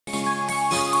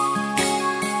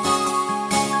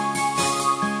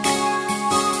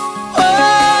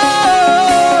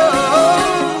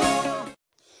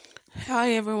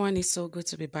Hi everyone, it's so good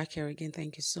to be back here again.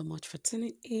 Thank you so much for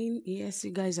tuning in. Yes, you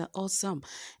guys are awesome,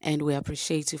 and we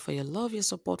appreciate you for your love, your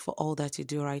support, for all that you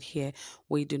do right here.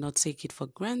 We do not take it for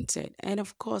granted. And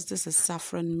of course, this is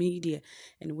Saffron Media,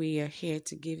 and we are here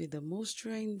to give you the most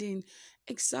trending,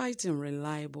 exciting,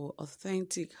 reliable,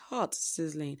 authentic, hot,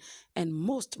 sizzling, and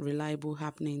most reliable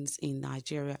happenings in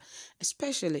Nigeria,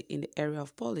 especially in the area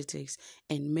of politics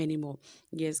and many more.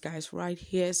 Yes, guys, right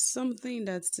here, something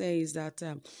that says that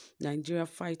Nigeria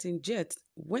fighting jet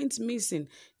went missing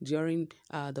during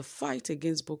the fight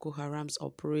against Boko Haram's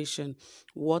operation.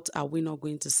 What are we not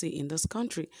going to see in this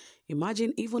country?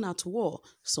 Imagine, even at war,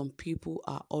 some people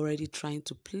are already trying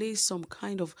to play some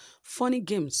kind of funny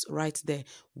games right there.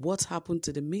 What happened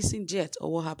to the missing jet,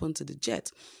 or what happened to the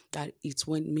jet that it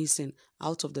went missing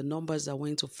out of the numbers that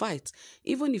went to fight,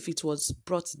 even if it was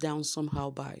brought down somehow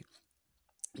by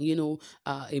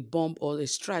a bomb or a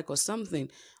strike or something?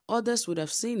 Others would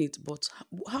have seen it, but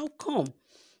how come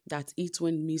that it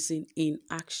went missing in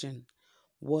action?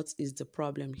 What is the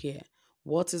problem here?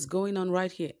 What is going on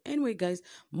right here? Anyway, guys,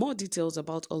 more details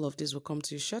about all of this will come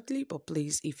to you shortly. But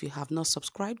please, if you have not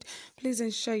subscribed, please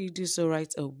ensure you do so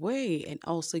right away, and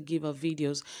also give our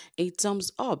videos a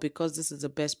thumbs up, because this is the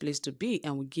best place to be,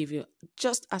 and we give you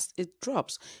just as it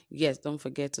drops. Yes, don't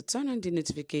forget to turn on the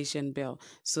notification bell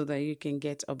so that you can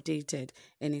get updated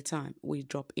anytime we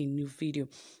drop a new video.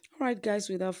 All right, guys,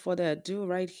 without further ado,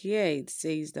 right here it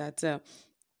says that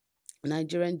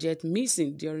Nigerian jet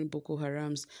missing during Boko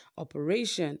Haram's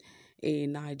operation. A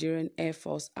Nigerian Air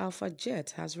Force Alpha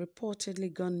jet has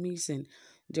reportedly gone missing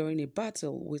during a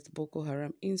battle with Boko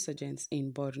Haram insurgents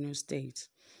in Borno State.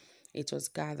 It was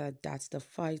gathered that the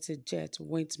fighter jet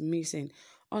went missing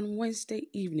on Wednesday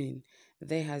evening.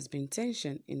 There has been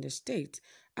tension in the state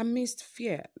amidst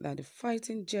fear that the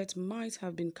fighting jet might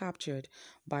have been captured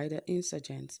by the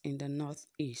insurgents in the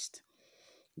northeast.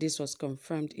 This was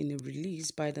confirmed in a release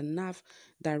by the NAF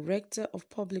Director of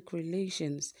Public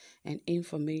Relations and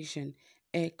Information,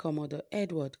 Air Commodore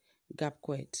Edward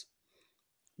Gapquet.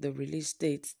 The release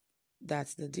states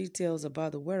that the details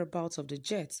about the whereabouts of the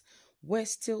jets were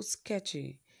still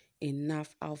sketchy. A NAF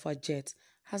Alpha jet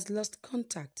has lost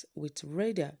contact with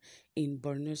radar in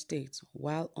Borno State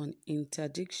while on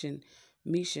interdiction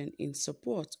mission in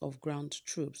support of ground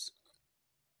troops.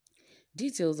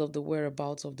 Details of the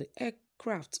whereabouts of the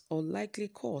aircraft or likely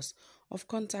cause of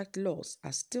contact loss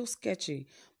are still sketchy,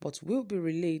 but will be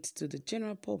relayed to the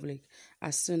general public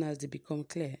as soon as they become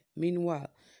clear. Meanwhile,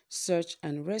 search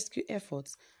and rescue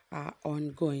efforts are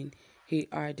ongoing, he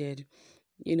added.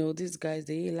 You know, these guys,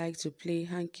 they like to play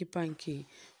hanky-panky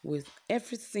with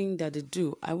everything that they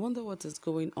do. I wonder what is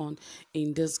going on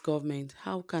in this government.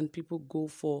 How can people go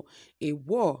for a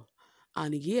war,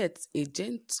 and yet a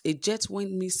jet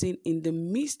went missing in the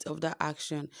midst of that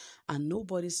action, and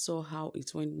nobody saw how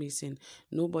it went missing?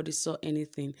 Nobody saw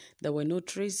anything. There were no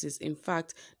traces. In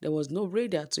fact, there was no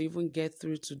radar to even get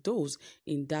through to those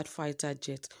in that fighter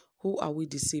jet. Who are we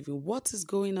deceiving? What is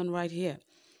going on right here?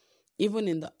 Even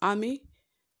in the army,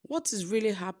 what is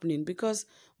really happening? Because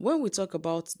when we talk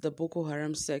about the Boko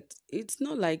Haram sect, it's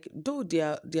not like, though they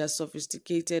are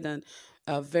sophisticated and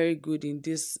very good in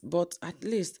this, but at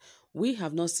least we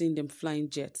have not seen them flying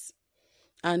jets,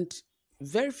 and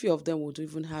very few of them would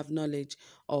even have knowledge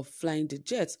of flying the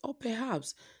jets. Or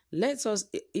perhaps let us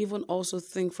even also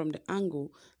think from the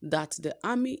angle that the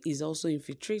army is also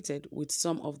infiltrated with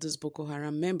some of these Boko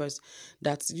Haram members,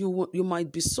 that you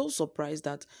might be so surprised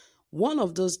that one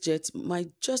of those jets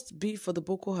might just be for the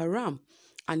Boko Haram,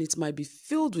 and it might be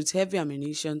filled with heavy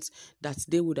ammunition that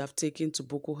they would have taken to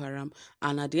Boko Haram,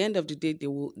 and at the end of the day,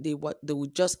 they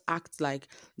would just act like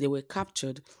they were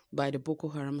captured by the Boko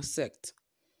Haram sect.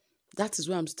 That is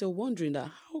why I'm still wondering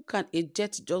that how can a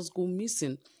jet just go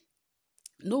missing?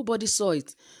 Nobody saw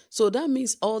it. So that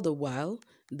means all the while,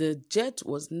 the jet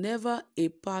was never a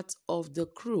part of the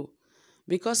crew.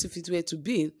 Because if it were to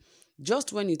be,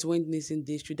 just when it went missing,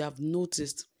 they should have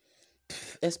noticed,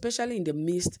 especially in the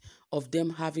midst of them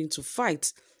having to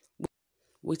fight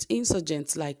with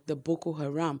insurgents like the Boko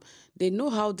Haram. They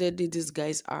know how deadly these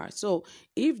guys are. So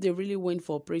if they really went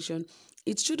for operation,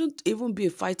 it shouldn't even be a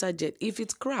fighter jet. If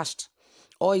it crashed,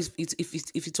 or if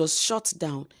it was shot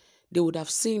down, they would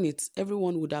have seen it.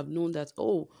 Everyone would have known that,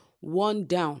 oh, one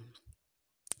down.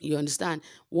 You understand?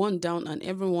 One down, and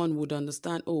everyone would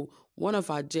understand, oh, one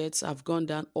of our jets have gone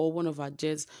down, or one of our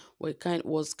jets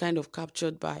was kind of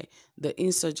captured by the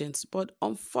insurgents. But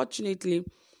unfortunately,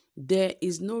 there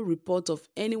is no report of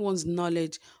anyone's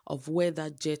knowledge of where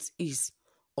that jet is,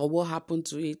 or what happened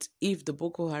to it, if the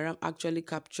Boko Haram actually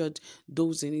captured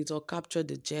those in it or captured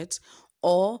the jet,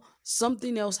 or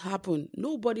something else happened.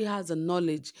 Nobody has the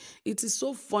knowledge. It is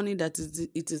so funny that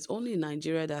it is only in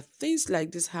Nigeria that things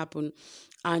like this happen,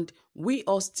 and we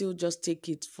all still just take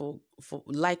it for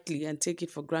likely and take it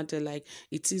for granted like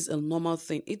it is a normal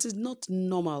thing. It is not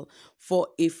normal for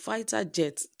a fighter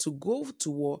jet to go to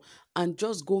war and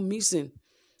just go missing.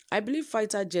 I believe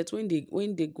fighter jets, when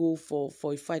they go for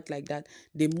a fight like that,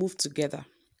 they move together.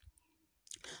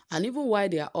 And even while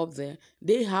they are up there,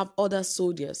 they have other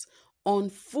soldiers on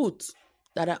foot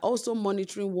that are also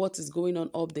monitoring what is going on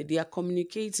up there. They are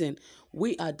communicating.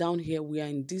 We are down here, we are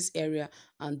in this area,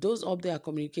 and those up there are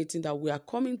communicating that we are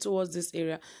coming towards this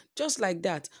area, just like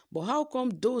that. But how come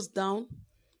those down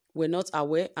were not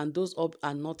aware and those up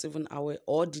are not even aware?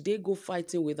 Or did they go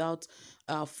fighting without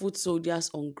foot soldiers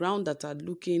on ground that are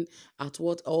looking at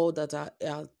what all that are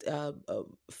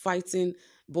fighting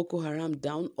Boko Haram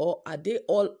down? Or are they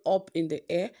all up in the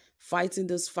air fighting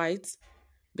this fight?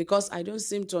 Because I don't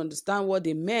seem to understand what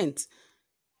they meant.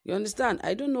 You understand?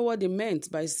 I don't know what they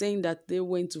meant by saying that they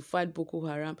went to fight Boko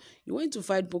Haram. You went to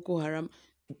fight Boko Haram,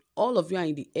 all of you are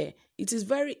in the air. It is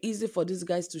very easy for these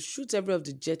guys to shoot every of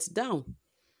the jets down.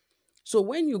 So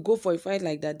when you go for a fight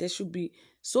like that, there should be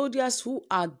soldiers who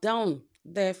are down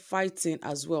there fighting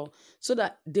as well, so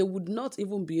that they would not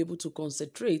even be able to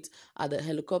concentrate at the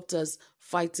helicopters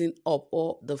fighting up,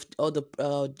 or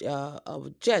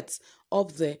the jets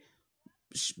up there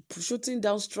shooting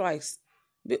down strikes.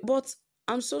 But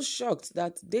I'm so shocked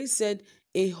that they said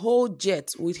a whole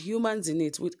jet with humans in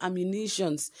it, with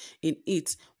ammunitions in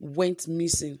it, went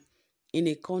missing in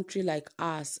a country like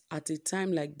ours at a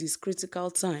time like this,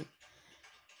 critical time.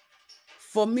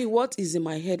 For me, what is in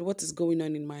my head, what is going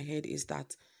on in my head is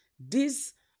that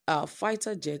this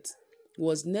fighter jet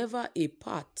was never a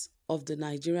part of the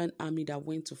Nigerian army that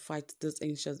went to fight those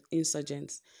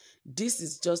insurgents. This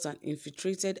is just an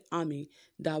infiltrated army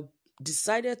that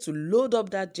decided to load up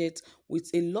that jet with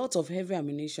a lot of heavy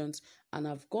ammunition and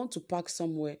have gone to park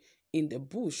somewhere in the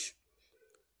bush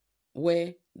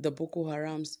where the Boko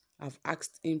Harams have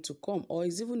asked him to come, or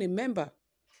is even a member.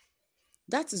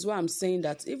 That is why I'm saying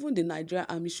that even the Nigerian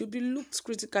army should be looked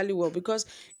critically well, because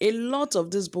a lot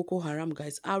of these Boko Haram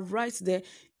guys are right there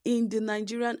in the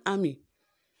Nigerian army.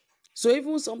 So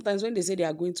even sometimes when they say they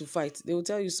are going to fight, they will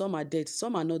tell you some are dead,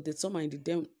 some are not dead, some are in the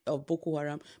den of Boko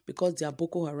Haram because they are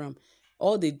Boko Haram.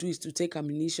 All they do is to take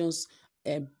ammunitions,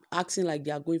 acting like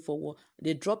they are going for war.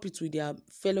 They drop it with their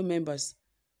fellow members.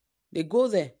 They go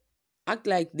there, act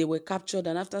like they were captured,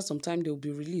 and after some time they will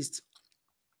be released.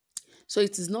 So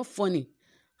it is not funny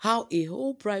how a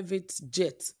whole private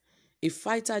jet, a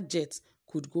fighter jet,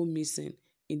 could go missing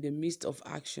in the midst of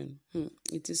action.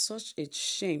 It is such a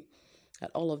shame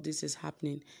that all of this is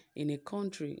happening in a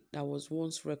country that was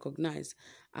once recognized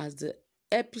as the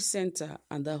epicenter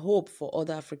and the hope for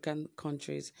other African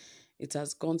countries. It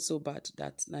has gone so bad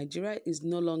that Nigeria is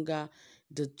no longer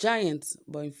the giants,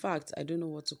 but in fact, I don't know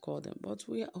what to call them. But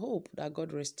we hope that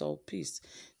God restore peace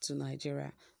to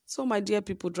Nigeria. So, my dear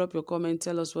people, drop your comment.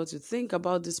 Tell us what you think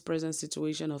about this present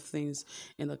situation of things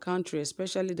in the country,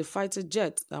 especially the fighter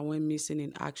jet that went missing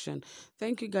in action.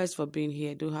 Thank you guys for being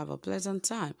here. Do have a pleasant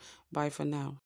time. Bye for now.